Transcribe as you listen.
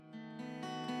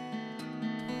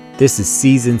This is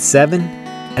Season 7,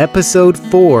 Episode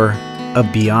 4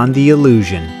 of Beyond the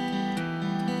Illusion.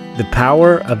 The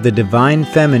Power of the Divine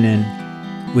Feminine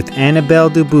with Annabel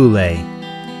DuBoulay.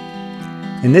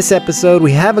 In this episode,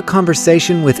 we have a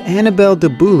conversation with Annabel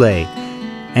DuBoulay.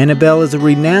 Annabel is a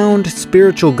renowned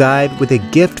spiritual guide with a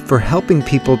gift for helping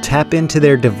people tap into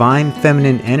their divine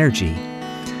feminine energy.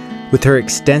 With her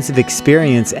extensive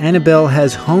experience, Annabel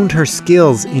has honed her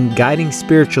skills in guiding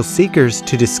spiritual seekers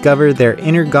to discover their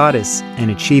inner goddess and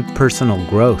achieve personal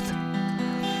growth.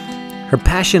 Her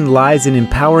passion lies in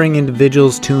empowering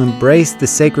individuals to embrace the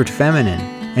sacred feminine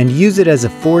and use it as a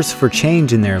force for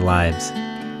change in their lives.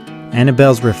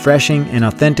 Annabel's refreshing and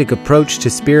authentic approach to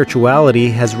spirituality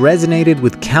has resonated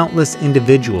with countless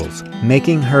individuals,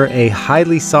 making her a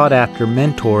highly sought-after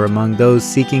mentor among those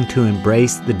seeking to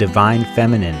embrace the divine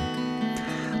feminine.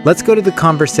 Let's go to the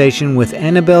conversation with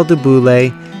Annabel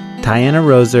DuBoulay, Tiana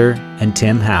Roser, and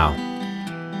Tim Howe.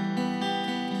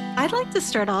 I'd like to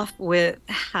start off with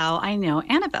how I know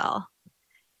Annabel.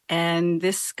 And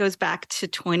this goes back to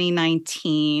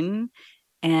 2019.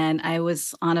 And I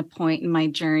was on a point in my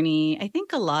journey. I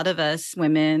think a lot of us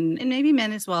women, and maybe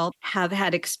men as well, have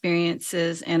had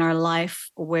experiences in our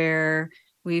life where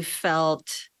we felt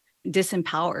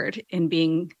disempowered in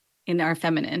being in our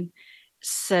feminine.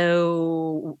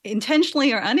 So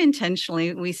intentionally or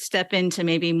unintentionally, we step into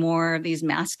maybe more of these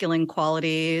masculine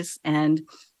qualities. And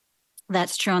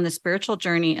that's true on the spiritual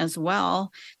journey as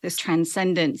well. This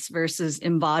transcendence versus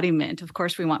embodiment. Of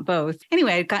course, we want both.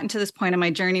 Anyway, I'd gotten to this point in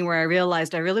my journey where I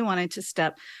realized I really wanted to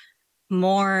step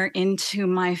more into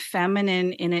my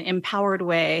feminine in an empowered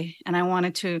way. And I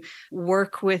wanted to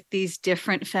work with these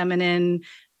different feminine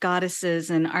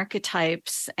goddesses and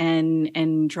archetypes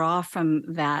and draw from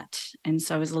that. And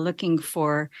so I was looking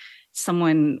for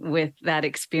someone with that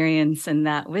experience and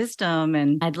that wisdom.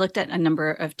 And I'd looked at a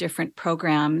number of different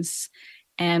programs.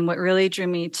 And what really drew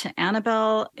me to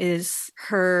Annabel is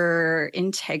her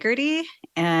integrity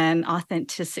and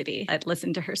authenticity. I'd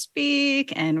listened to her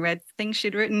speak and read things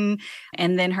she'd written.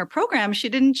 And then her program, she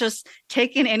didn't just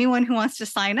take in anyone who wants to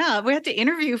sign up. We had to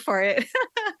interview for it.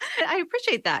 I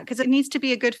appreciate that because it needs to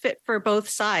be a good fit for both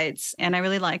sides. And I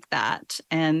really like that.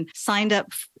 And signed up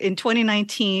in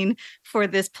 2019 for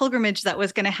this pilgrimage that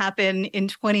was going to happen in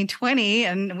 2020.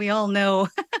 And we all know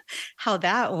how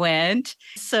that went.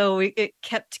 So it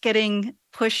kept getting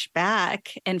pushed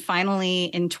back. And finally,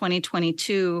 in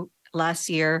 2022, last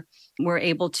year, we're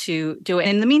able to do it.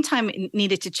 In the meantime, it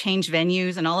needed to change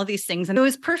venues and all of these things. And it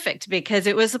was perfect because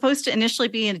it was supposed to initially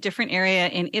be in a different area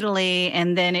in Italy.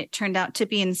 And then it turned out to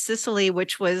be in Sicily,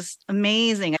 which was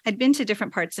amazing. I'd been to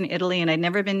different parts in Italy and I'd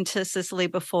never been to Sicily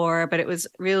before, but it was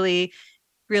really,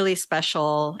 really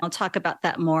special. I'll talk about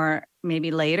that more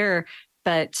maybe later.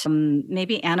 But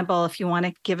maybe Annabel, if you want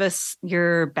to give us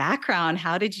your background,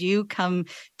 how did you come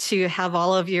to have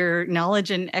all of your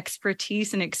knowledge and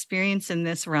expertise and experience in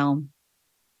this realm?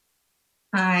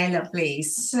 Hi, lovely.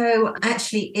 So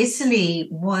actually, Italy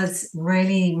was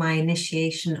really my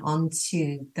initiation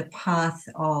onto the path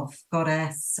of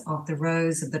goddess, of the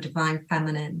rose, of the divine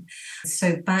feminine.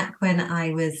 So back when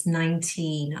I was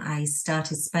 19, I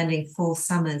started spending 4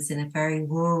 summers in a very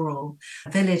rural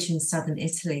village in southern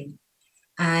Italy.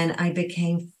 And I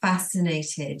became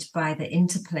fascinated by the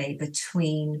interplay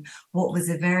between what was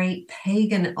a very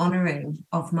pagan honoring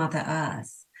of Mother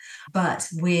Earth, but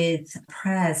with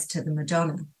prayers to the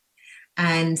Madonna.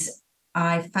 And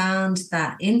I found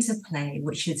that interplay,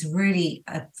 which is really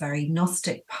a very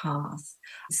Gnostic path,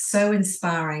 so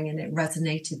inspiring, and it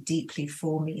resonated deeply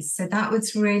for me. So that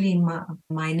was really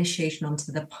my initiation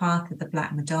onto the path of the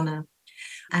Black Madonna.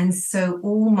 And so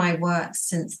all my work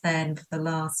since then, for the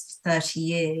last 30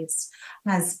 years,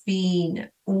 has been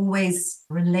always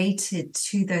related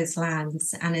to those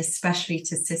lands and especially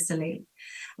to Sicily.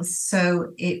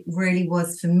 So it really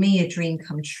was for me a dream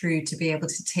come true to be able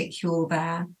to take you all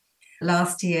there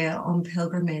last year on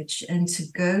pilgrimage and to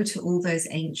go to all those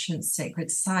ancient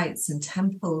sacred sites and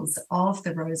temples of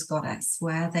the Rose Goddess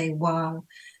where they were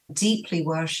deeply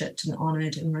worshipped and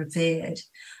honored and revered.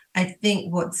 I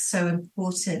think what's so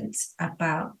important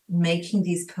about making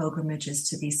these pilgrimages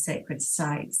to these sacred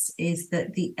sites is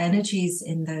that the energies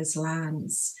in those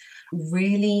lands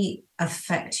really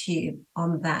affect you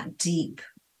on that deep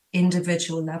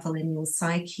individual level in your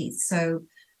psyche. So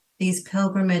these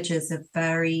pilgrimages are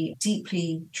very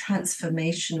deeply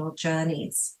transformational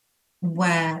journeys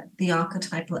where the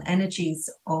archetypal energies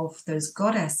of those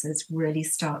goddesses really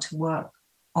start to work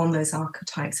on those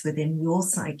archetypes within your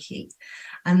psyche.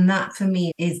 And that for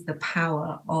me is the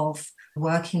power of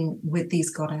working with these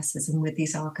goddesses and with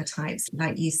these archetypes,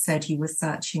 like you said you were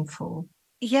searching for.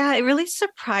 Yeah, it really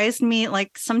surprised me.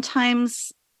 Like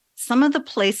sometimes some of the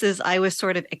places I was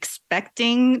sort of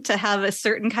expecting to have a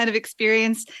certain kind of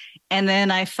experience. And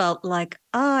then I felt like,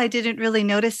 oh, I didn't really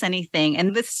notice anything.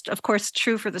 And this, of course,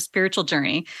 true for the spiritual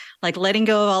journey, like letting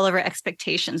go of all of our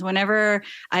expectations. Whenever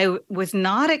I was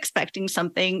not expecting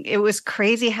something, it was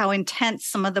crazy how intense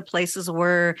some of the places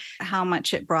were, how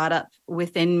much it brought up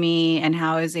within me, and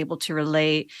how I was able to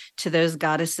relate to those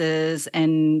goddesses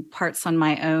and parts on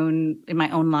my own, in my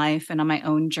own life and on my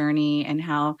own journey, and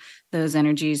how those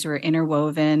energies were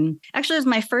interwoven. Actually, it was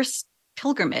my first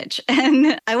pilgrimage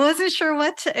and I wasn't sure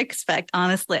what to expect.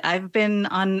 Honestly, I've been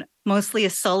on mostly a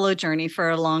solo journey for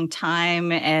a long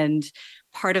time. And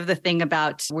part of the thing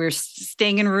about we're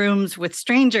staying in rooms with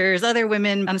strangers, other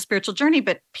women on a spiritual journey,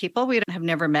 but people we have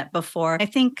never met before. I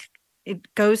think it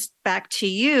goes back to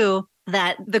you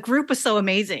that the group was so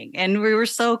amazing and we were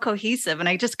so cohesive. And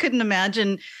I just couldn't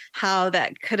imagine how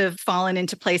that could have fallen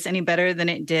into place any better than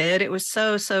it did. It was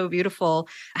so, so beautiful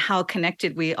how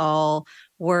connected we all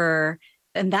were.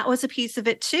 And that was a piece of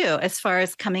it too, as far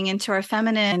as coming into our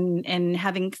feminine and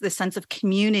having the sense of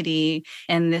community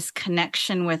and this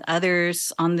connection with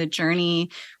others on the journey,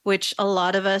 which a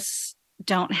lot of us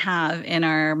don't have in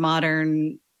our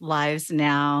modern lives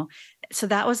now. So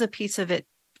that was a piece of it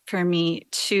for me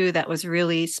too, that was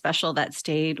really special, that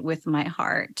stayed with my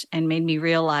heart and made me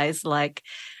realize, like,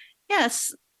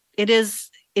 yes, it is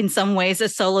in some ways a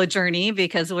solo journey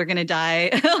because we're going to die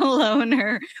alone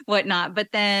or whatnot. But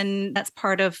then that's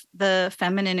part of the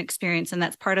feminine experience, and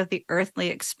that's part of the earthly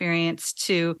experience,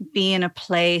 to be in a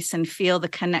place and feel the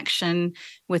connection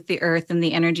with the earth and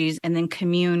the energies, and then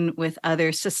commune with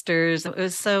other sisters. It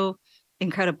was so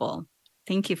incredible.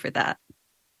 Thank you for that.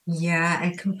 Yeah,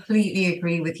 I completely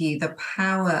agree with you. The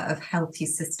power of healthy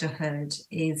sisterhood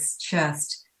is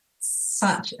just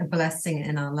such a blessing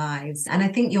in our lives. And I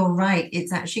think you're right.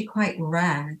 It's actually quite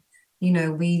rare. You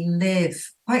know, we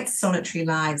live quite solitary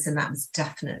lives, and that was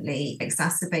definitely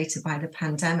exacerbated by the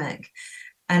pandemic.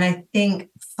 And I think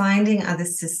finding other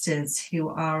sisters who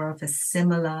are of a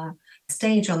similar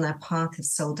stage on their path of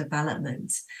soul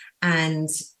development and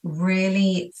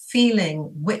really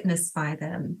feeling witnessed by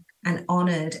them and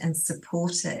honored and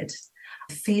supported,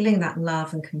 feeling that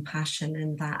love and compassion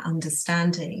and that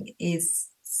understanding is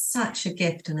such a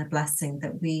gift and a blessing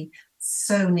that we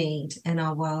so need in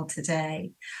our world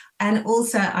today. And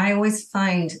also, I always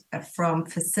find from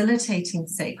facilitating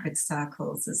sacred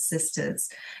circles as sisters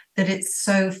that it's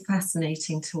so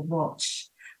fascinating to watch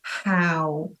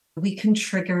how we can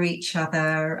trigger each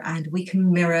other and we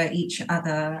can mirror each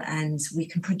other and we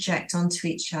can project onto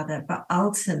each other. But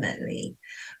ultimately,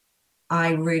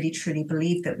 I really truly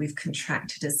believe that we've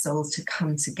contracted as souls to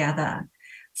come together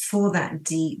for that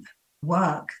deep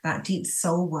work, that deep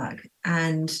soul work.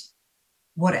 And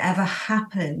whatever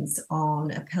happens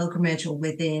on a pilgrimage or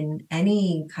within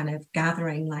any kind of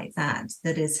gathering like that,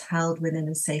 that is held within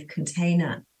a safe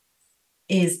container,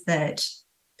 is that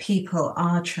people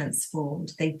are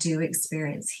transformed. They do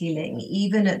experience healing,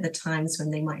 even at the times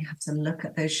when they might have to look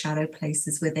at those shadow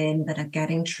places within that are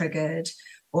getting triggered,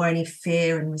 or any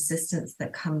fear and resistance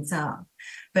that comes up.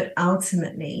 But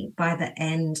ultimately, by the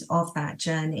end of that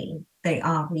journey, they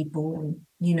are reborn.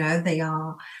 You know, they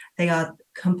are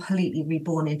completely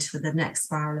reborn into the next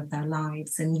spiral of their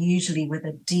lives, and usually with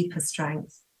a deeper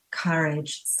strength,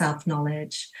 courage,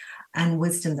 self-knowledge, and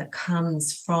wisdom that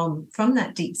comes from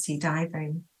that deep sea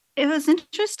diving. It was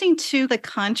interesting too, the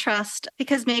contrast,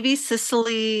 because maybe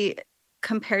Sicily,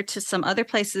 compared to some other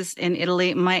places in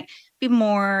Italy, might be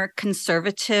more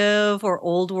conservative or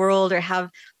old world, or have a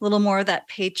little more of that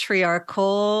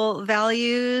patriarchal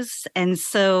values. And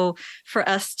so for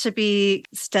us to be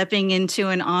stepping into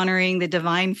and honoring the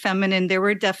divine feminine, there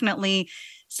were definitely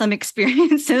some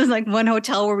experiences, like one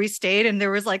hotel where we stayed, and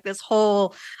there was like this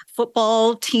whole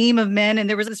football team of men, and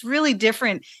there was this really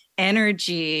different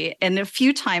energy. And a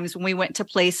few times when we went to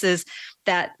places,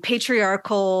 that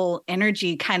patriarchal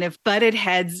energy kind of butted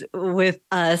heads with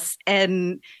us,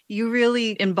 and you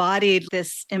really embodied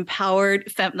this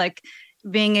empowered like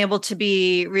being able to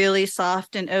be really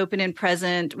soft and open and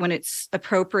present when it's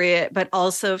appropriate, but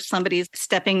also if somebody's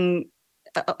stepping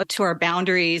to our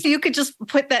boundaries, you could just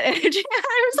put that energy.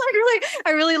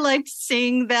 I really liked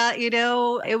seeing that. You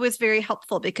know, it was very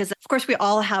helpful because, of course, we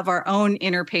all have our own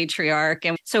inner patriarch,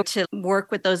 and so to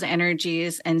work with those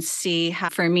energies and see how,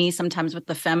 for me, sometimes with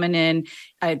the feminine,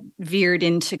 I veered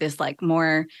into this like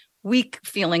more weak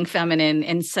feeling feminine,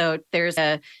 and so there's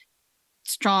a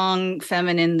strong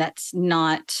feminine that's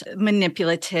not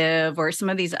manipulative or some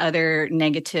of these other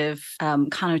negative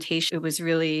connotations. It was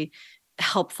really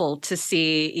helpful to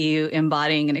see you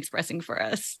embodying and expressing for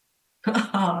us.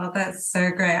 Oh, that's so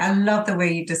great. I love the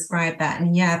way you describe that.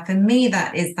 And yeah, for me,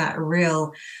 that is that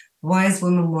real wise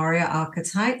woman warrior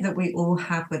archetype that we all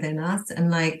have within us. And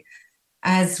like,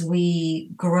 as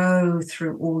we grow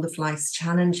through all of life's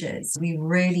challenges, we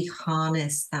really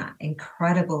harness that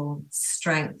incredible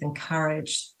strength and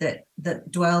courage that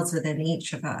dwells within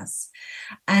each of us.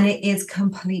 And it is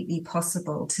completely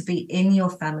possible to be in your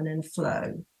feminine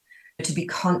flow, to be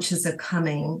conscious of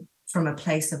coming from a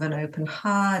place of an open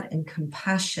heart and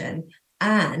compassion,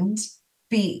 and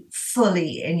be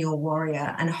fully in your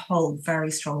warrior and hold very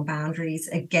strong boundaries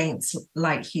against,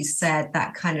 like you said,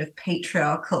 that kind of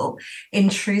patriarchal,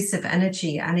 intrusive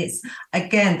energy. And it's,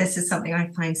 again, this is something I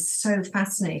find so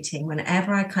fascinating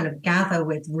whenever I kind of gather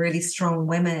with really strong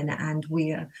women and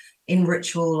we are in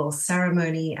ritual or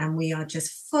ceremony and we are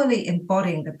just fully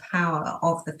embodying the power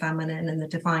of the feminine and the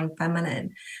divine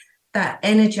feminine, that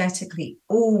energetically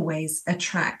always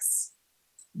attracts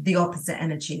the opposite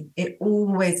energy. It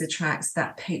always attracts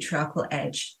that patriarchal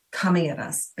edge coming at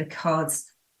us, because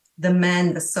the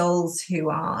men, the souls who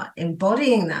are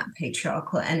embodying that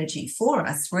patriarchal energy for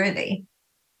us really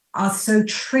are so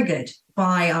triggered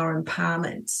by our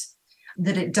empowerment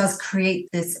that it does create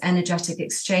this energetic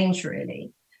exchange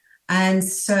really. And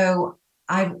so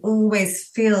I always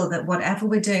feel that whatever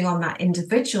we're doing on that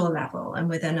individual level and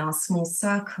within our small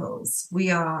circles,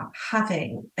 we are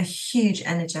having a huge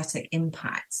energetic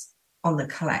impact on the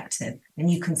collective. And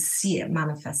you can see it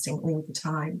manifesting all the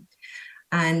time.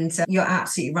 And you're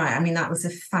absolutely right. I mean, that was a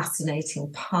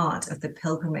fascinating part of the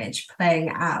pilgrimage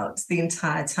playing out the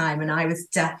entire time. And I was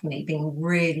definitely being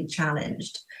really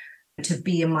challenged to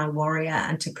be in my warrior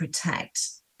and to protect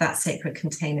that sacred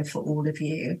container for all of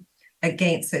you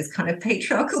against those kind of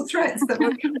patriarchal threats that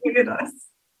were coming at us.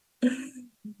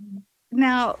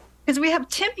 Now, because we have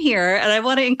Tim here, and I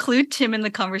want to include Tim in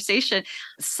the conversation.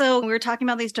 So we were talking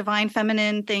about these divine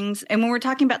feminine things. And when we're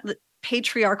talking about the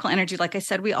patriarchal energy, like I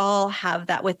said, we all have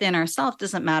that within ourselves.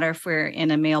 Doesn't matter if we're in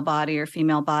a male body or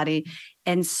female body.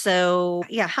 And so,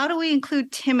 yeah, how do we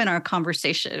include Tim in our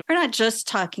conversation? We're not just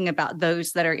talking about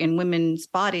those that are in women's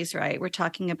bodies, right? We're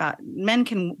talking about men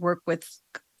can work with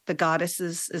the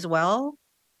goddesses as well.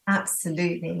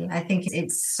 Absolutely. I think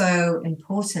it's so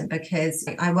important because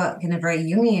I work in a very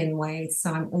Jungian way. So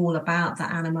I'm all about the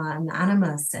anima and the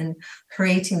animus and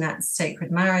creating that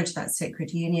sacred marriage, that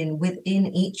sacred union within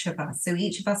each of us. So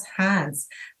each of us has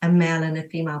a male and a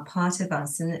female part of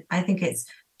us. And I think it's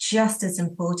just as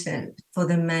important for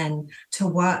the men to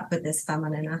work with this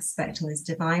feminine aspect and this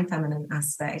divine feminine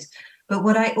aspect. But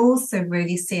what I also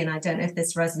really see, and I don't know if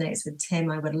this resonates with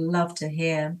Tim, I would love to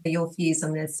hear your views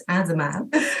on this as a man.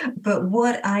 But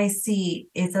what I see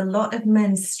is a lot of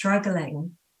men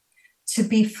struggling to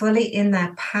be fully in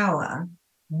their power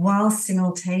while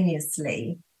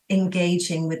simultaneously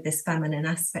engaging with this feminine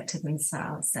aspect of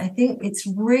themselves. I think it's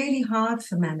really hard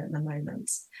for men at the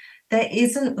moment. There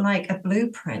isn't like a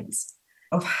blueprint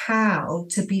of how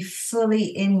to be fully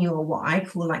in your, what I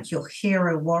call like your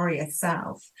hero warrior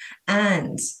self,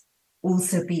 and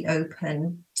also be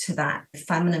open to that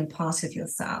feminine part of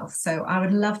yourself. So I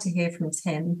would love to hear from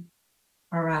Tim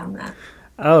around that.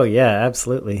 Oh, yeah,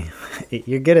 absolutely.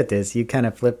 You're good at this. You kind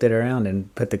of flipped it around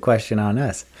and put the question on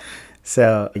us.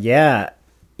 So, yeah,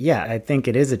 I think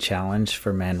it is a challenge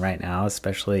for men right now,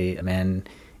 especially men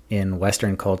in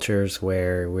Western cultures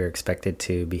where we're expected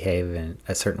to behave in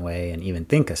a certain way and even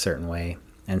think a certain way.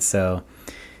 And so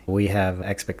we have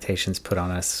expectations put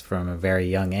on us from a very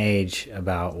young age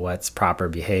about what's proper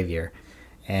behavior.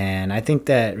 And I think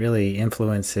that really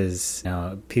influences,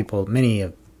 people, many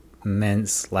of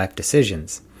men's life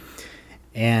decisions.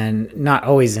 And not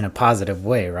always in a positive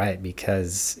way, right?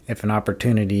 Because if an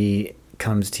opportunity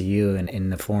comes to you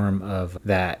in the form of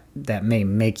that may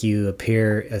make you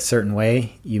appear a certain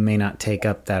way, you may not take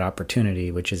up that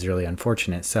opportunity, which is really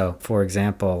unfortunate. So, for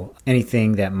example,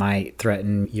 anything that might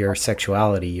threaten your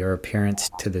sexuality, your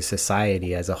appearance to the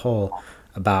society as a whole,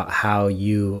 about how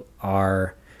you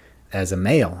are as a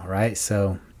male, right?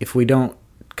 So if we don't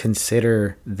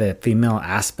consider the female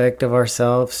aspect of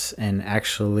ourselves and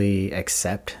actually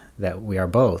accept that we are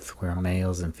both, we're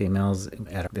males and females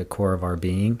at the core of our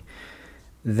being,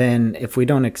 then if we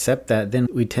don't accept that, then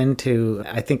we tend to,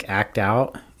 I think, act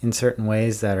out in certain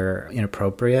ways that are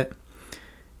inappropriate.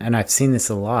 And I've seen this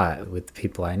a lot with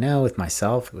people I know, with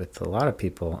myself, with a lot of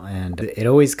people. And it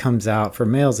always comes out, for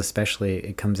males especially,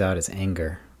 it comes out as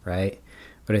anger, right?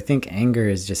 But I think anger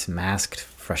is just masked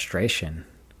frustration.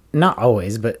 Not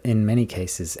always, but in many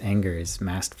cases, anger is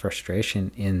masked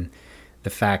frustration in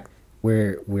the fact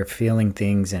we're feeling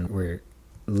things and we're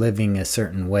living a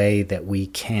certain way that we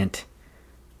can't,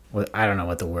 well, I don't know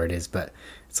what the word is, but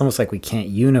it's almost like we can't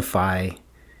unify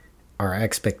our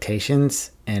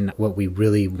expectations and what we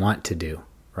really want to do,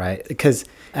 right? Because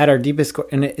at our deepest core,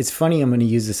 and it's funny, I'm going to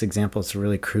use this example, it's a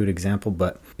really crude example,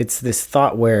 but it's this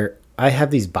thought where I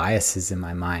have these biases in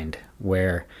my mind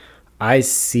where I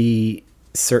see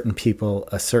certain people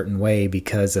a certain way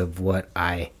because of what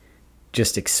I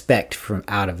just expect from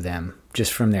out of them,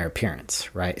 just from their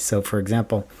appearance, right? So for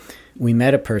example, we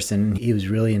met a person, he was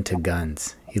really into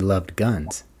guns. He loved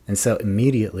guns. And so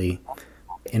immediately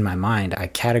in my mind, I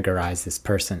categorize this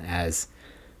person as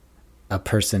a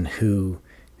person who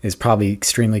is probably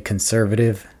extremely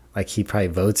conservative. Like he probably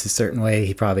votes a certain way.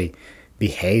 He probably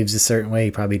behaves a certain way.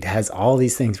 He probably has all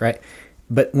these things, right?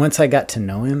 But once I got to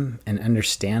know him and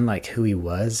understand like who he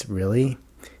was really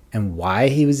and why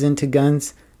he was into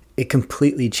guns, it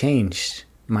completely changed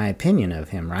my opinion of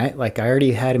him, right? Like I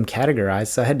already had him categorized,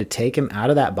 so I had to take him out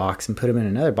of that box and put him in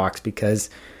another box because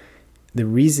the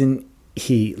reason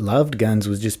he loved guns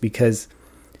was just because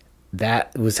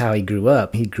that was how he grew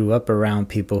up. He grew up around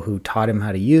people who taught him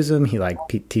how to use them. He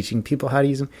liked teaching people how to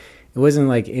use them. It wasn't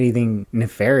like anything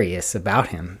nefarious about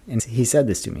him. And he said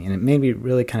this to me, and it made me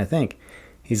really kind of think.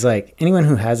 He's like, anyone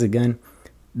who has a gun,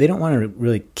 they don't want to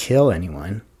really kill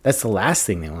anyone. That's the last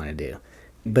thing they want to do.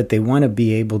 But they want to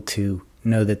be able to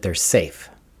know that they're safe.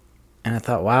 And I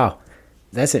thought, wow,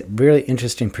 that's a really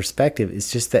interesting perspective.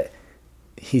 It's just that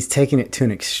he's taking it to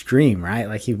an extreme, right?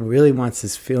 Like he really wants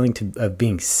this feeling of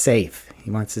being safe.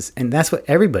 He wants this, and that's what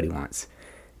everybody wants.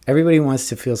 Everybody wants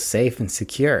to feel safe and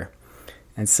secure.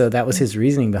 And so that was his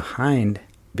reasoning behind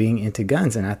being into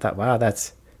guns. And I thought, wow,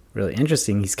 that's really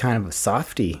interesting. He's kind of a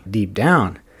softie deep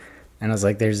down. And I was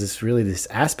like, there's this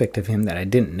aspect of him that I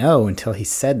didn't know until he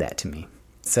said that to me.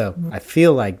 So I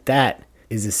feel like that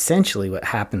is essentially what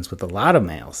happens with a lot of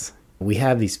males. We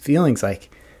have these feelings,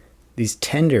 like these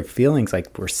tender feelings,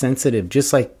 like we're sensitive,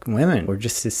 just like women. We're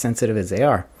just as sensitive as they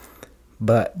are.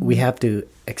 But we have to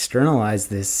externalize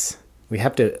this. We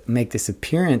have to make this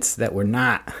appearance that we're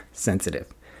not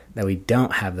sensitive, that we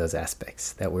don't have those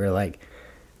aspects, that we're like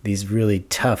these really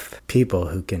tough people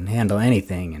who can handle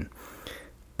anything. And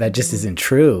that just isn't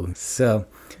true. So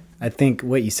I think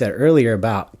what you said earlier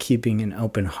about keeping an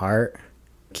open heart,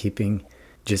 keeping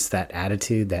just that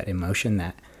attitude, that emotion,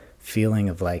 that feeling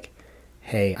of like,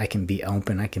 hey, I can be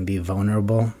open, I can be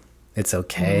vulnerable. It's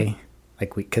okay.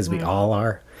 Like because we all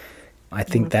are. I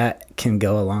think that can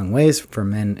go a long ways for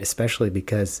men, especially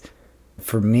because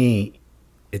for me,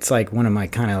 it's like one of my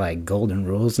kind of like golden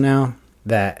rules now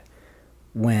that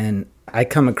when I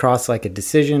come across like a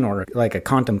decision or like a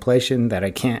contemplation that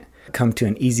I can't come to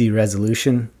an easy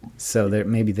resolution, so that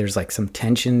maybe there's like some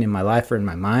tension in my life or in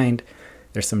my mind,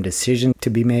 there's some decision to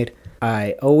be made,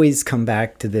 I always come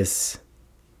back to this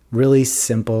really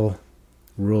simple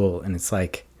rule. And it's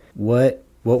like, what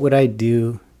would I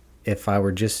do if I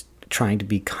were just trying to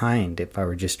be kind, if I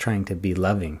were just trying to be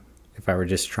loving, if I were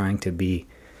just trying to be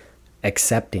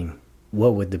accepting?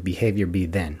 What would the behavior be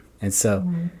then? And so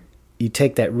you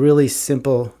take that really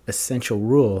simple, essential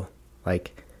rule,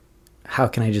 like, how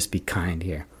can I just be kind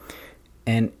here?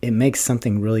 And it makes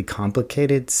something really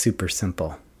complicated super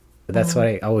simple. That's what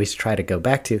I always try to go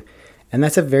back to. And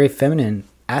that's a very feminine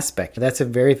aspect. That's a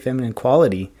very feminine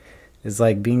quality, is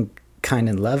like being kind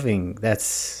and loving.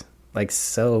 That's like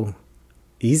so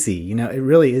easy. You know, it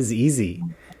really is easy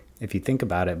if you think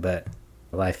about it, but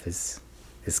life is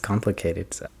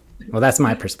complicated. So, well, that's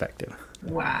my perspective.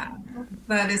 Wow,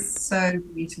 that is so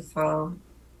beautiful.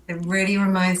 It really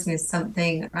reminds me of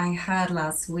something I heard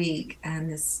last week. And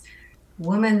this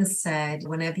woman said,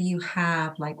 whenever you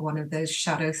have like one of those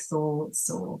shadow thoughts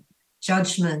or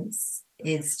judgments,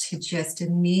 is to just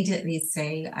immediately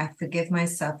say, I forgive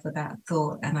myself for that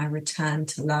thought and I return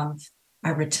to love. I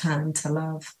return to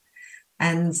love.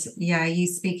 And yeah, you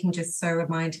speaking just so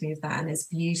reminded me of that. And it's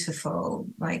beautiful,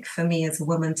 like for me as a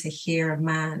woman, to hear a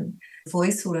man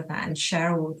voice all of that and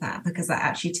share all of that, because that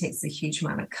actually takes a huge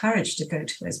amount of courage to go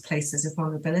to those places of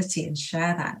vulnerability and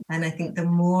share that. And I think the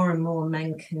more and more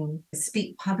men can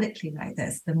speak publicly like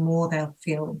this, the more they'll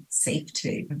feel safe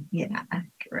to. Yeah,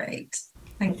 great.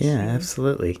 Thank you. Yeah,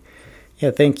 absolutely.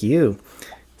 Yeah, thank you.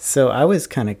 So I was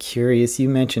kind of curious. You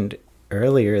mentioned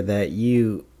earlier that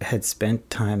you had spent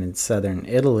time in southern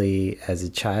Italy as a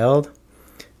child.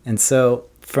 And so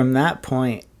from that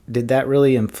point, did that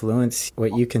really influence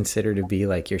what you consider to be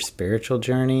like your spiritual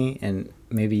journey? And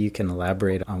maybe you can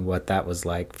elaborate on what that was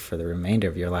like for the remainder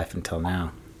of your life until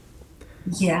now.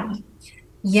 Yeah.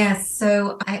 Yes.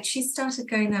 So I actually started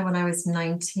going there when I was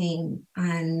 19,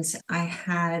 and I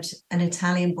had an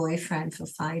Italian boyfriend for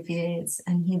 5 years,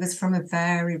 and he was from a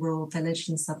very rural village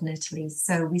in southern Italy.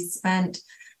 So we spent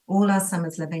all our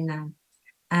summers living there.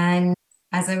 And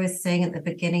as I was saying at the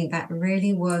beginning, that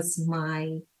really was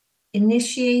my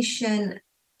initiation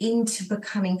into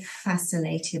becoming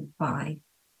fascinated by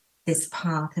this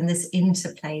path and this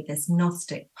interplay, this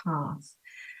Gnostic path.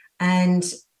 And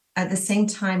at the same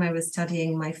time, I was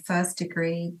studying my first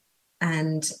degree.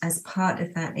 And as part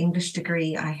of that English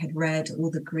degree, I had read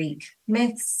all the Greek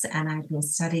myths and I'd been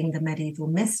studying the medieval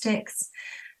mystics.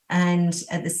 And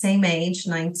at the same age,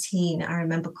 19, I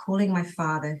remember calling my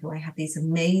father, who I had these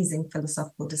amazing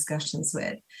philosophical discussions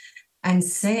with, and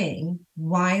saying,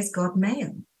 why is God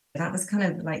male? That was kind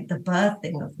of like the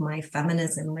birthing of my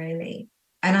feminism, really.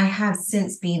 And I have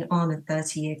since been on a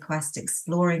 30-year quest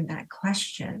exploring that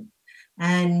question.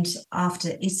 And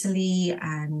after Italy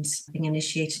and being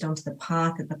initiated onto the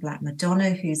path of the Black Madonna,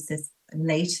 who's this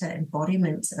later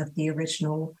embodiment of the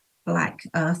original Black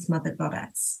Earth Mother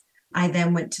Goddess, I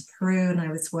then went to Peru and I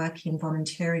was working,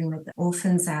 volunteering with the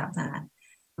orphans out there.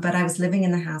 But I was living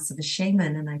in the house of a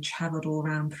shaman and I traveled all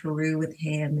around Peru with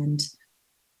him and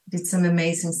did some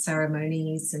amazing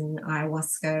ceremonies and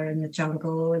ayahuasca in the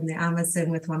jungle in the Amazon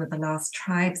with one of the last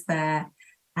tribes there.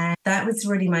 And that was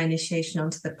really my initiation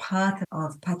onto the path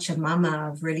of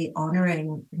Pachamama, of really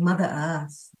honoring Mother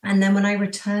Earth. And then when I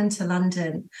returned to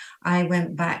London, I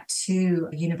went back to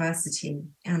university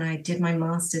and I did my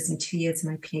master's and 2 years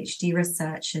of my PhD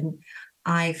research. And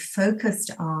I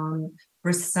focused on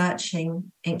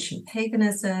researching ancient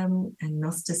paganism and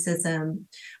Gnosticism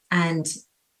and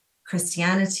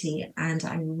Christianity. And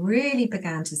I really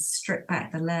began to strip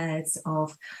back the layers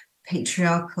of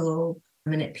patriarchal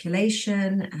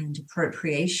manipulation and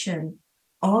appropriation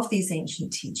of these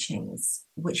ancient teachings,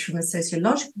 which from a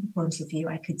sociological point of view,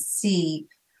 I could see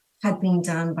had been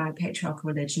done by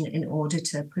patriarchal religion in order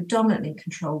to predominantly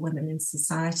control women in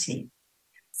society.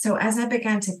 So as I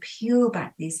began to peel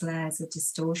back these layers of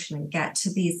distortion and get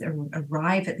to these,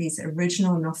 arrive at these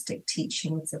original Gnostic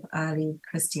teachings of early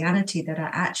Christianity that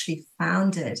are actually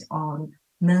founded on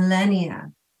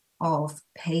millennia of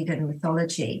pagan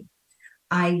mythology,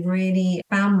 I really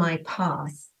found my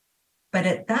path. But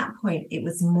at that point, it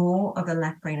was more of a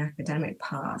left-brain academic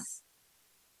path.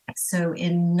 So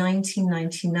in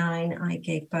 1999, I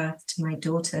gave birth to my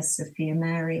daughter, Sophia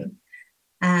Mary,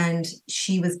 and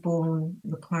she was born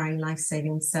requiring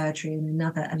life-saving surgery and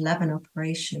another 11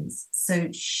 operations. So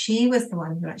she was the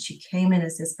one who actually came in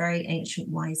as this very ancient,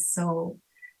 wise soul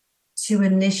to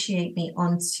initiate me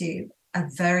onto a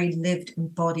very lived,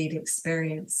 embodied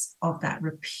experience of that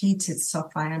repeated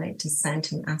sophionic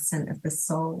descent and ascent of the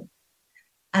soul.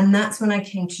 And that's when I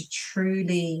came to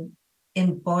truly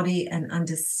embody and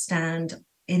understand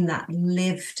in that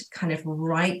lived kind of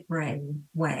right brain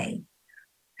way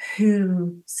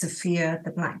who Sophia,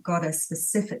 the Black Goddess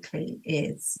specifically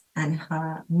is, and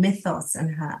her mythos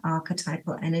and her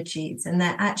archetypal energies. And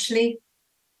they're actually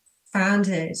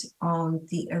founded on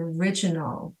the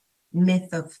original myth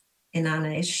of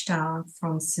Inanna Ishtar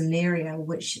from Sumeria,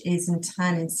 which is in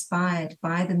turn inspired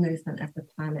by the movement of the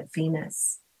planet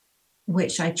Venus,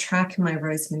 which I track in my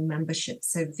Rosemary membership.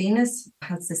 So Venus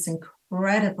has this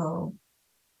incredible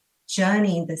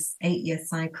journey, this 8-year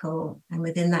cycle. And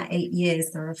within that 8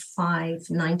 years, there are 5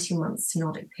 90-month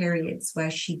synodic periods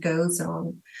where she goes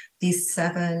on these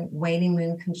 7 waning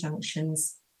moon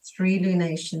conjunctions, 3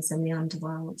 lunations in the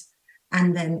underworld,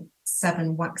 and then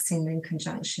 7 waxing moon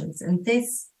conjunctions. And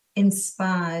this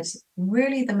inspired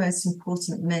really the most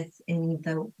important myth in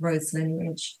the Rose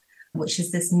lineage, which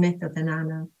is this myth of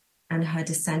Inanna and her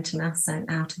descent and ascent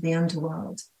out of the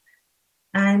underworld.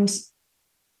 And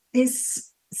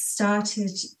this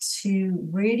started to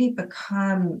really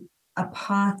become a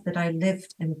path that I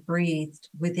lived and breathed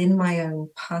within my own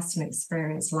personal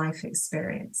experience, life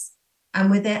experience. And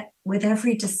with it, with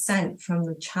every descent from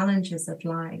the challenges of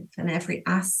life and every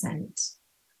ascent,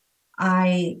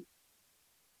 I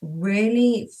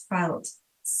really felt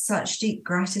such deep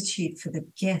gratitude for the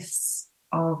gifts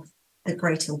of the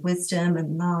greater wisdom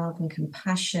and love and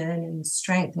compassion and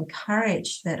strength and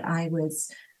courage that I was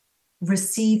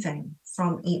receiving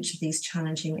from each of these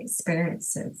challenging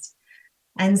experiences.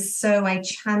 And so I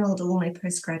channeled all my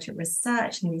postgraduate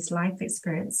research and these life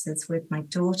experiences with my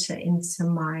daughter into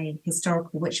my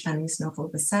historical witch family's novel,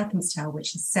 The Serpent's Tail,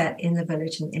 which is set in the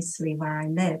village in Italy where I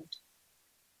lived.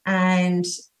 And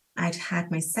I'd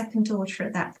had my second daughter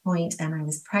at that point, and I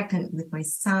was pregnant with my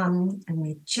son, and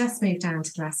we just moved down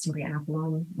to Glastonbury,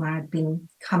 Avalon, where I'd been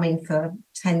coming for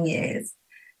 10 years.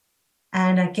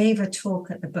 And I gave a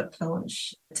talk at the book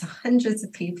launch to hundreds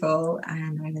of people,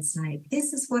 and I was like,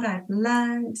 this is what I've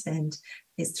learned, and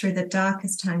it's through the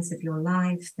darkest times of your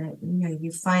life that, you know,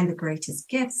 you find the greatest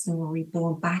gifts and you're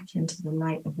reborn back into the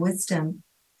light of wisdom.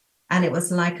 And it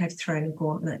was like I'd thrown a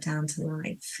gauntlet down to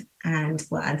life. And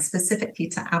specifically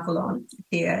to Avalon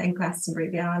here in Glastonbury,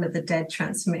 the Isle of the Dead,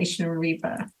 transformational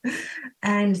rebirth.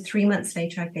 And 3 months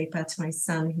later, I gave birth to my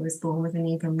son, who was born with an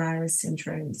even rarer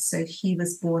syndrome. So he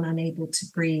was born unable to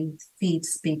breathe, feed,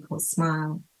 speak, or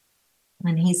smile.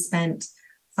 And he spent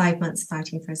 5 months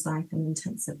fighting for his life in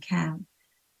intensive care.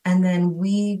 And then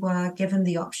we were given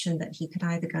the option that he could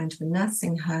either go into a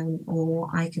nursing home or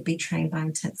I could be trained by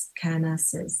intensive care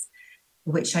nurses,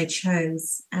 which I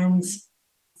chose. And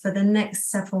for the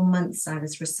next several months, I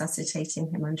was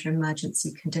resuscitating him under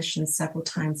emergency conditions several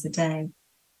times a day.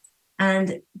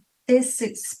 And this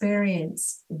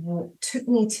experience took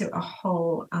me to a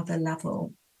whole other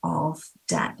level of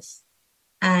depth.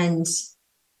 And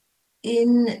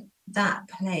in that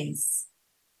place,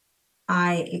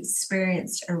 I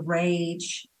experienced a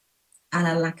rage and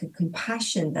a lack of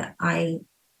compassion that I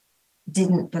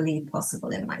didn't believe possible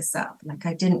in myself. Like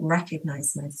I didn't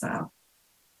recognize myself.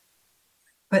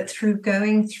 But through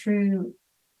going through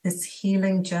this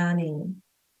healing journey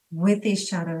with these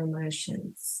shadow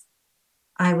emotions,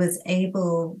 I was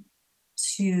able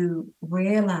to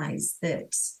realize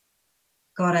that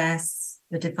Goddess,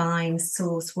 the divine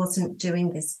source, wasn't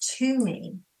doing this to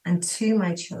me and to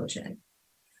my children,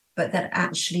 but that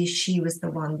actually she was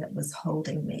the one that was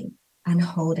holding me and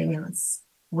holding us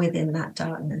within that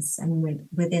darkness and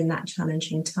within that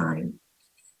challenging time.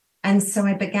 And so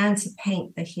I began to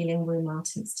paint the Healing Womb art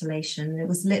installation. It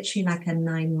was literally like a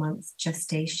 9-month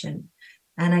gestation.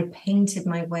 And I painted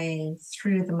my way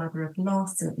through the mother of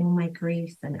loss and all my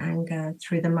grief and anger,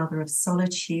 through the mother of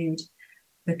solitude,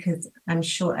 because I'm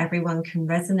sure everyone can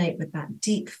resonate with that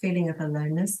deep feeling of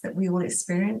aloneness that we all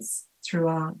experience through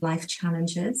our life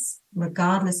challenges.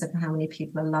 Regardless of how many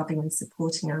people are loving and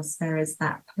supporting us, there is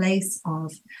that place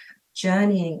of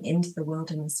journeying into the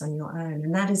wilderness on your own.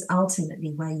 And that is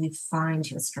ultimately where you find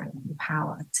your strength and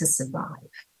power to survive,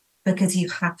 because you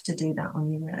have to do that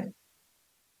on your own.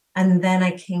 And then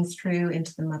I came through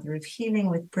into the Mother of Healing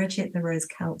with Bridget, the Rose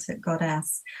Celtic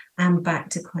goddess, and back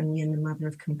to Kuan Yin, the Mother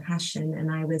of Compassion.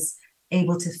 And I was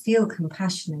able to feel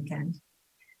compassion again.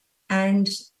 And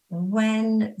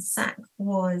when Zach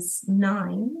was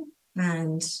 9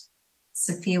 and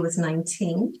Sophia was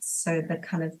 19, so the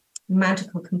kind of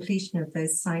magical completion of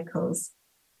those cycles,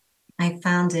 I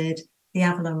founded the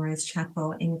Avalon Rose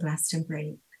Chapel in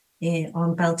Glastonbury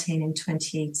on Beltane in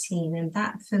 2018. And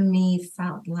that for me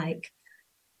felt like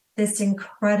this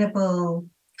incredible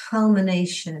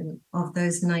culmination of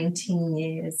those 19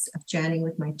 years of journeying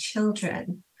with my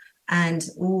children and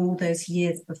all those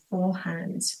years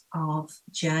beforehand of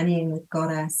journeying with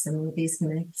Goddess and all these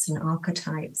myths and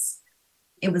archetypes.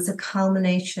 It was a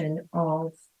culmination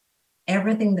of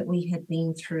everything that we had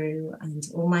been through and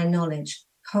all my knowledge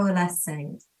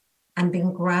coalescing and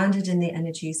being grounded in the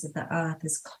energies of the earth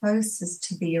as close as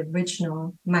to the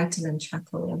original Magdalen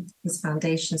Chapel, whose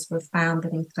foundations were found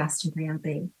beneath Glastonbury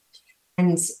Abbey.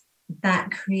 And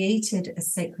that created a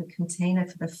sacred container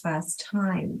for the first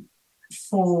time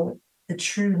for the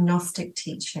true Gnostic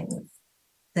teachings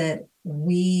that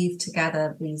weave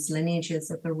together these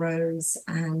lineages of the Rose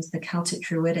and the Celtic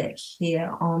Druidic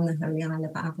here on the Holy Isle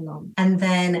of Avalon. And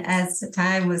then, as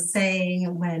Diane was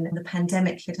saying, when the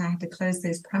pandemic hit, I had to close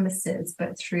those premises,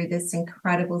 but through this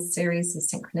incredible series of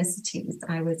synchronicities,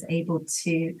 I was able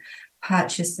to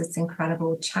purchase this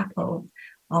incredible chapel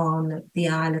on the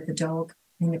Isle of the Dog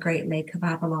in the Great Lake of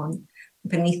Avalon,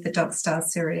 beneath the dog star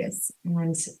Sirius.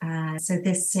 And so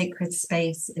this sacred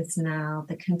space is now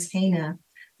the container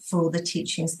for the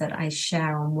teachings that I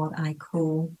share on what I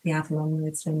call the Avalon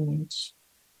Rose lineage.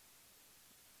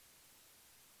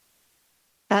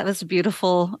 That was a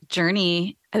beautiful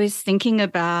journey. I was thinking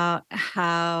about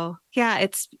how,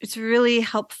 it's really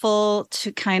helpful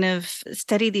to kind of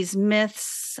study these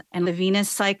myths and the Venus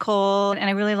cycle. And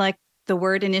I really like the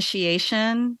word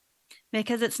initiation,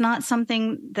 because it's not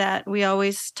something that we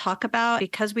always talk about,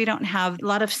 because we don't have a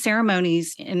lot of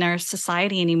ceremonies in our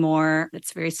society anymore.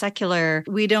 It's very secular.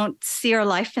 We don't see our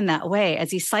life in that way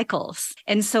as these cycles.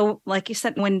 And so, like you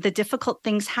said, when the difficult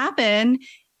things happen,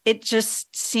 it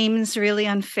just seems really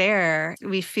unfair.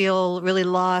 We feel really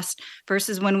lost,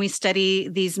 versus when we study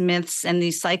these myths and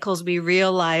these cycles, we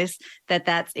realize that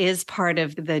that is part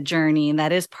of the journey.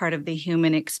 That is part of the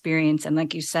human experience. And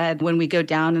like you said, when we go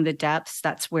down in the depths,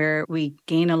 that's where we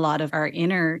gain a lot of our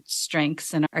inner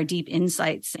strengths and our deep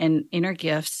insights and inner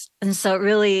gifts. And so it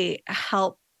really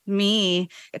helped me,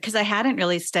 because I hadn't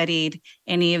really studied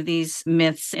any of these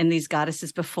myths and these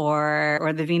goddesses before,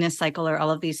 or the Venus cycle, or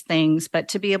all of these things, but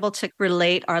to be able to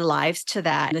relate our lives to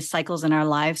that, the cycles in our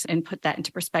lives, and put that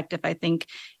into perspective, I think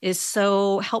is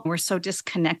so helpful. We're so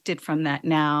disconnected from that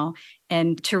now.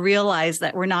 And to realize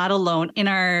that we're not alone in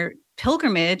our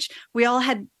pilgrimage. We all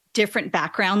had different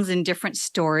backgrounds and different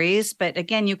stories. But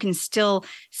again, you can still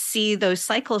see those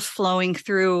cycles flowing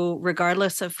through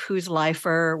regardless of whose life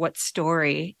or what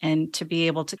story. And to be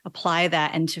able to apply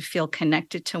that and to feel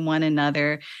connected to one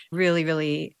another really,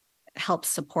 really helps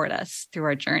support us through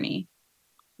our journey.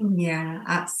 Yeah,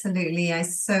 absolutely. I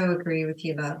so agree with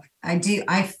you, love. I do.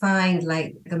 I find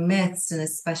like the myths, and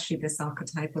especially this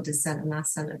archetypal descent and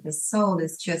ascent of the soul,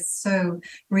 is just so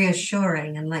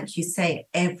reassuring. And like you say,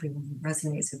 everyone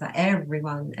resonates with that.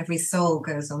 Everyone, every soul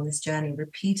goes on this journey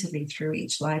repeatedly through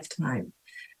each lifetime.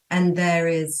 And there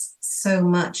is so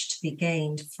much to be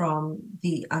gained from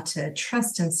the utter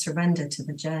trust and surrender to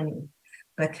the journey,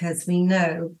 because we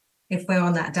know if we're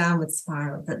on that downward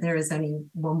spiral, that there is only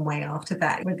one way after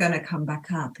that. We're going to come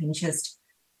back up, and just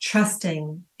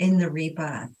trusting in the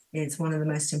rebirth is one of the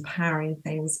most empowering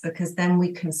things, because then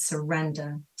we can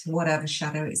surrender to whatever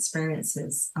shadow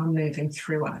experiences are moving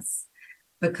through us.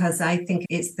 Because I think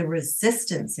it's the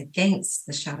resistance against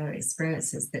the shadow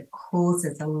experiences that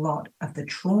causes a lot of the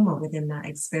trauma within that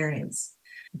experience.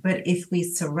 But if we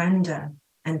surrender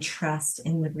and trust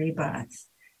in the rebirth,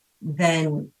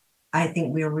 then I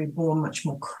think we are reborn much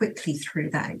more quickly through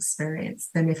that experience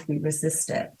than if we resist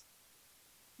it.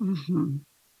 Mm-hmm.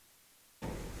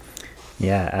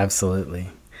 Yeah, absolutely.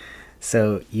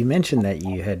 So you mentioned that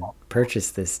you had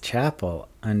purchased this chapel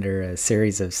under a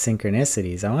series of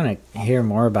synchronicities. I want to hear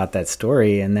more about that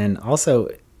story. And then also,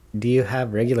 do you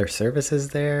have regular services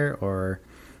there, or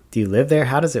do you live there?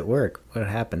 How does it work? What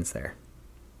happens there?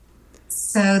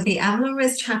 So the Avalon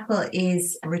Rose Chapel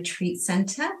is a retreat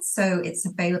center. So it's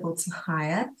available to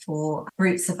hire for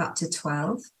groups of up to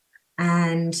 12.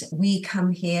 And we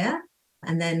come here,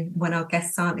 and then when our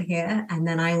guests aren't here, and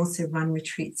then I also run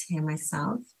retreats here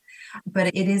myself. But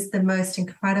it is the most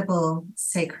incredible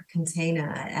sacred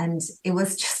container. And it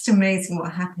was just amazing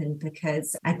what happened,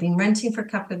 because I'd been renting for a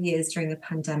couple of years during the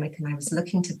pandemic, and I was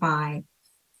looking to buy.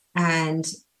 And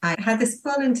I had this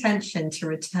full intention to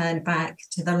return back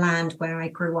to the land where I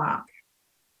grew up,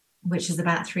 which is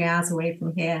about 3 hours away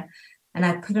from here. And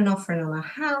I put an offer in on a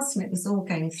house, and it was all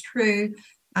going through.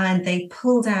 And they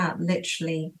pulled out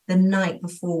literally the night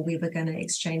before we were going to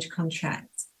exchange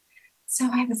contracts. So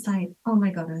I was like, oh my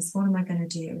goodness, what am I going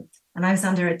to do? And I was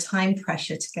under a time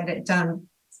pressure to get it done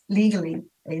legally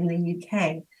in the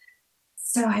UK.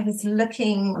 So I was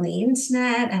looking on the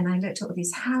internet, and I looked at all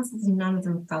these houses, and none of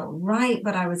them felt right,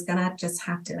 but I was going to just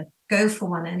have to go for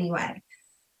one anyway.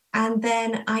 And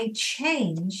then I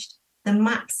changed the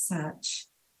map search,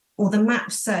 or the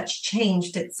map search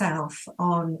changed itself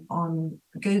on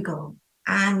Google,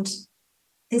 and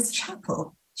this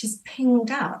chapel just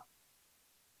pinged up.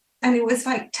 And it was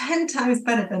like 10 times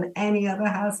better than any other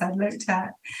house I'd looked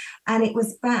at. And it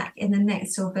was back in the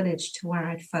next door village to where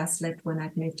I'd first lived when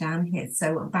I'd moved down here.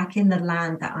 So back in the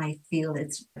land that I feel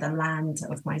is the land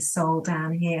of my soul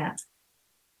down here.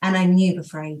 And I knew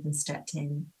before I even stepped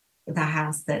in the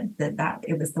house that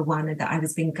it was the one, that I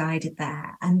was being guided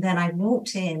there. And then I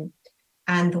walked in,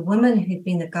 and the woman who'd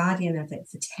been the guardian of it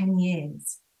for 10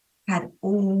 years had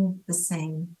all the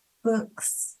same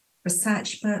books,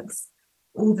 research books,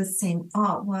 all the same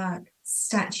artwork,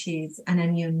 statues, and I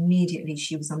knew immediately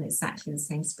she was on exactly the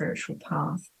same spiritual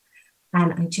path.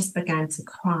 And I just began to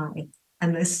cry.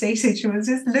 And the estate agent was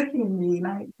just looking at me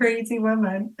like crazy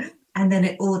woman. And then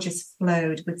it all just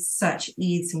flowed with such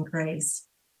ease and grace.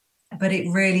 But it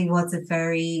really was a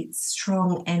very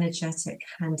strong, energetic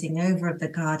handing over of the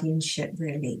guardianship,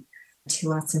 really,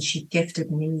 to us. And she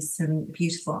gifted me some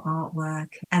beautiful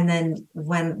artwork. And then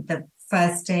when the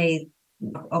first day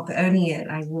of owning it,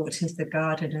 I walked into the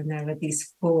garden, and there were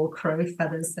these 4 crow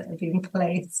feathers that had been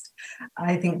placed,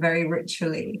 I think very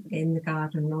ritually, in the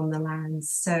garden on the land.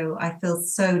 So I feel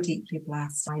so deeply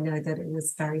blessed. I know that it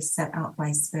was very set up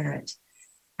by spirit.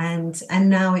 And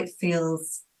now it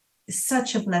feels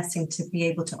such a blessing to be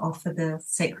able to offer the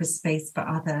sacred space for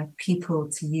other people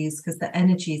to use, because the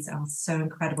energies are so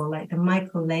incredible. Like the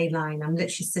Michael ley line, I'm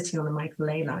literally sitting on the Michael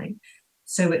ley line.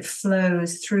 So it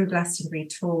flows through Glastonbury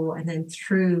Tor, and then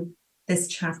through this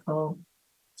chapel,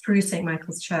 through St.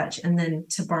 Michael's Church, and then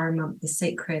to Boromont, the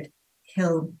sacred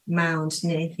hill mound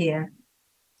near here,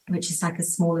 which is like a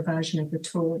smaller version of the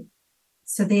Tor.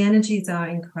 So the energies are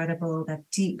incredible. They're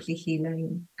deeply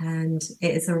healing. And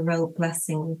it is a real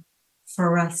blessing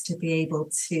for us to be able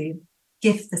to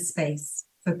gift the space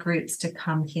for groups to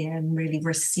come here and really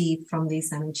receive from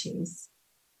these energies.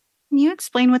 Can you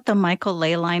explain what the Michael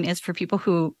ley line is for people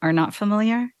who are not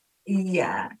familiar?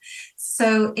 Yeah.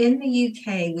 So in the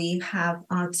UK, we have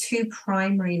our two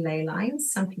primary ley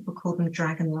lines. Some people call them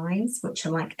dragon lines, which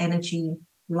are like energy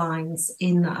lines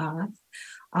in the earth,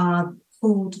 are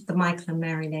called the Michael and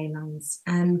Mary ley lines.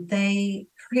 And they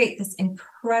create this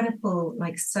incredible,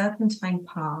 like, serpentine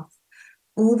path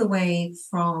all the way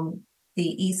from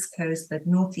the East Coast, the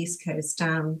Northeast Coast,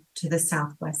 down to the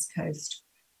Southwest Coast.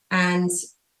 And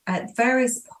at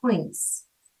various points,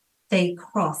 they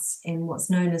cross in what's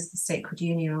known as the sacred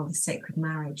union or the sacred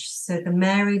marriage. So the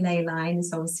Mary ley line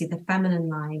is obviously the feminine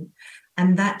line,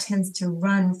 and that tends to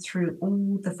run through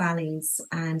all the valleys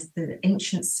and the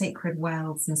ancient sacred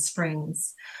wells and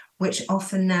springs, which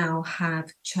often now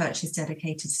have churches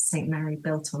dedicated to St. Mary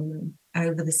built on them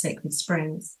over the sacred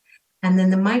springs. And then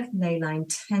the Michael ley line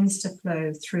tends to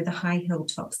flow through the high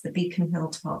hilltops, the beacon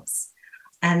hilltops,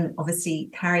 and obviously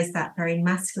carries that very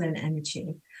masculine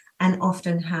energy, and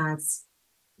often has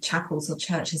chapels or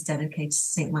churches dedicated to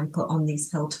St. Michael on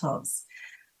these hilltops.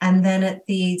 And then at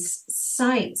these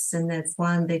sites, and there's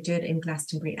one, they do it in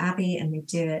Glastonbury Abbey, and they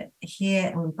do it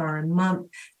here on Burren Mump,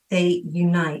 they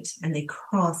unite and they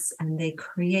cross and they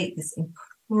create this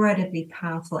incredibly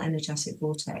powerful energetic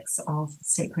vortex of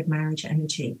sacred marriage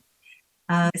energy.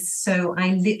 So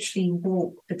I literally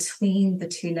walk between the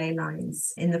two ley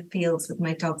lines in the fields with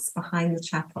my dogs behind the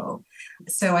chapel.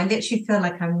 So I literally feel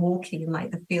like I'm walking in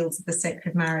like the fields of the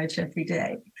sacred marriage every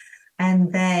day.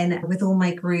 And then with all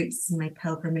my groups and my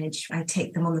pilgrimage, I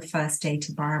take them on the first day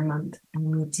to Burren Mump,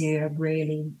 and we do a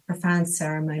really profound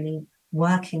ceremony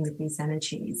working with these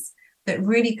energies that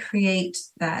really create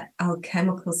that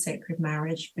alchemical sacred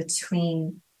marriage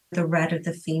between the red of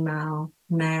the female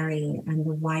Mary and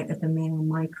the white of the male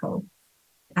Michael,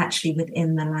 actually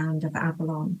within the land of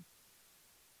Avalon.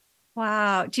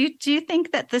 Wow. Do you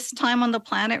think that this time on the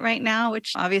planet right now,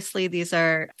 which obviously these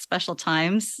are special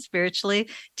times spiritually,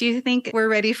 do you think we're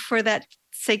ready for that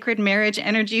sacred marriage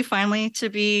energy finally to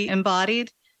be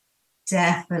embodied?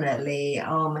 Definitely.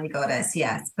 Oh my goddess,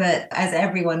 yes. But as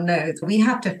everyone knows, we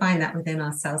have to find that within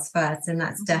ourselves first. And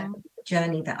that's definitely the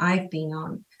journey that I've been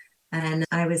on. And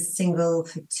I was single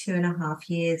for 2.5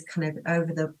 years, kind of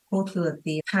over the portal of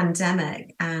the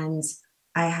pandemic. And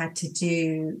I had to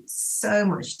do so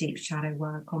much deep shadow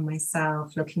work on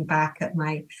myself, looking back at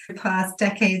my past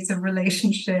decades of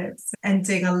relationships and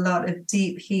doing a lot of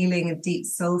deep healing and deep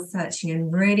soul searching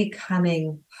and really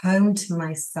coming home to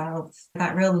myself,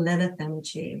 that real Lilith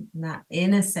energy, that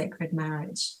inner sacred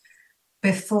marriage,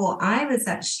 before I was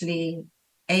actually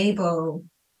able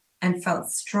and felt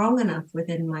strong enough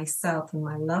within myself and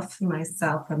my love for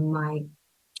myself and my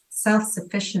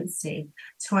self-sufficiency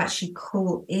to actually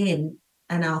call in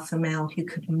an alpha male who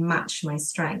could match my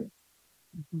strength.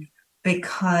 Mm-hmm.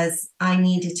 Because I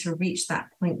needed to reach that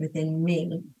point within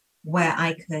me where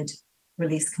I could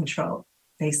release control,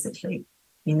 basically,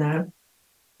 you know?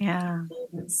 Yeah.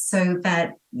 So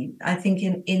that I think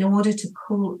in order to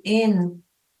call in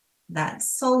that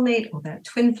soulmate or that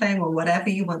twin flame or whatever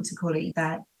you want to call it,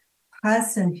 that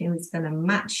person who is going to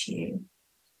match you,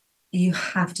 you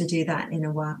have to do that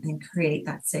inner work and create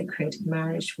that sacred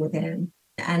marriage within.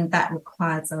 And that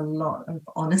requires a lot of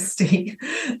honesty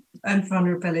and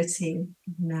vulnerability.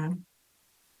 You know?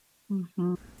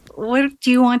 Mm-hmm. What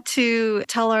do you want to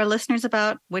tell our listeners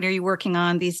about? What are you working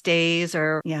on these days?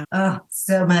 Or yeah. Oh,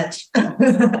 so much.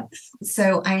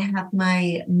 So I have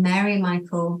my Mary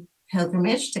Michael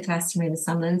pilgrimage to Glastonbury in the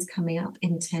Sunlands coming up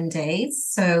in 10 days.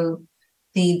 So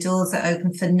the doors are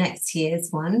open for next year's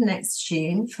one, next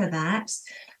June for that.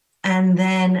 And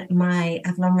then my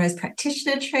Avalon Rose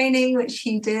practitioner training, which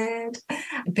he did,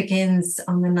 begins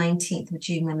on the 19th of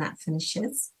June when that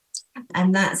finishes.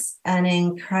 And that's an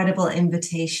incredible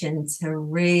invitation to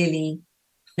really,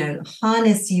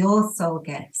 harness your soul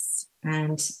gifts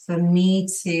and for me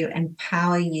to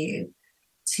empower you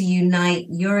to unite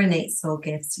your innate soul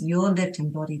gifts, your lived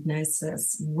embodied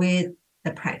gnosis with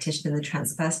the practitioner, the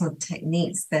transpersonal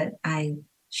techniques that I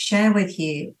share with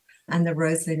you and the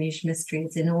Rose Lineage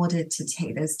Mysteries in order to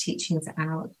take those teachings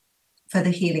out for the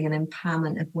healing and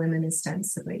empowerment of women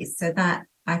ostensibly. So that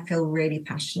I feel really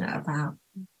passionate about.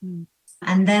 Mm-hmm.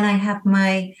 And then I have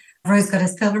my Rose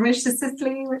Goddess pilgrimage to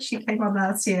Sicily, which she came on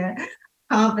last year.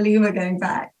 Can't believe we're going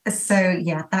back. So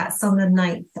yeah, that's on the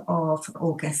 9th of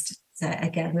August. So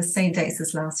again, the same dates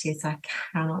as last year. So I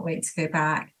cannot wait to go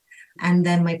back. And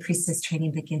then my priestess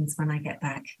training begins when I get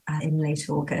back in late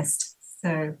August.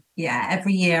 So yeah,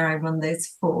 every year I run those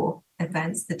 4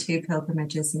 events, the 2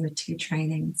 pilgrimages and the 2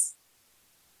 trainings.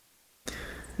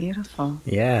 Beautiful.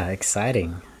 Yeah,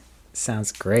 exciting.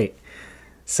 Sounds great.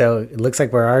 So it looks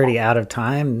like we're already out of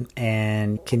time.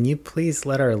 And can you please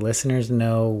let our listeners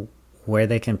know where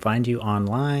they can find you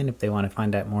online if they want to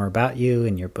find out more about you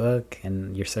and your book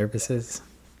and your services?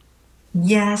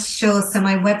 Yeah, sure. So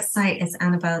my website is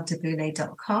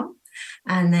annabeldeboulay.com.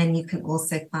 And then you can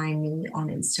also find me on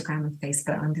Instagram and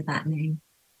Facebook under that name.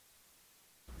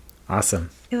 Awesome.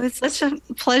 It was such a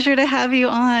pleasure to have you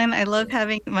on. I love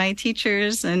having my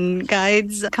teachers and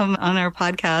guides come on our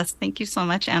podcast. Thank you so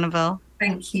much, Annabel.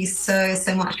 Thank you so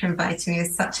much for inviting me.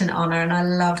 It's such an honor, and I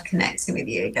loved connecting with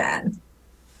you again.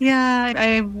 Yeah,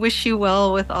 I wish you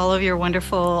well with all of your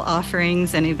wonderful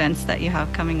offerings and events that you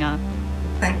have coming up.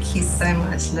 Thank you so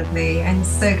much, lovely. And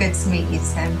so good to meet you,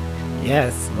 Tim.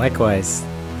 Yes, likewise.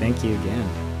 Thank you again.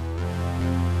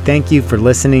 Thank you for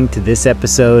listening to this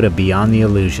episode of Beyond the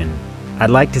Illusion. I'd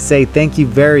like to say thank you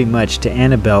very much to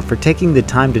Annabel for taking the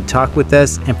time to talk with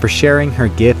us and for sharing her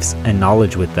gifts and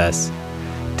knowledge with us.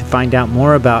 To find out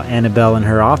more about Annabel and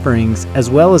her offerings, as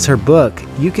well as her book,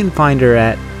 you can find her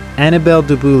at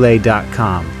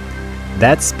AnnabelDuBoulay.com.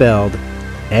 That's spelled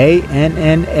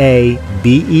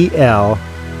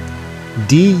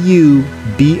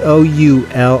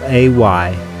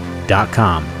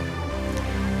AnnabelDuBoulay.com.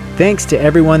 Thanks to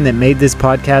everyone that made this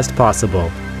podcast possible.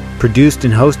 Produced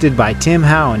and hosted by Tim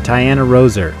Howe and Tiana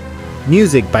Roser.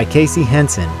 Music by Casey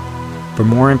Henson. For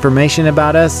more information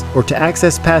about us or to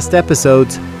access past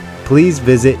episodes, please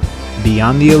visit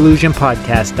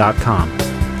BeyondTheIllusionPodcast.com.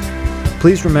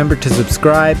 Please remember to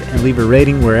subscribe and leave a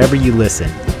rating wherever you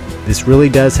listen. This really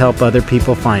does help other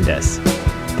people find us.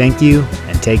 Thank you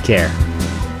and take care.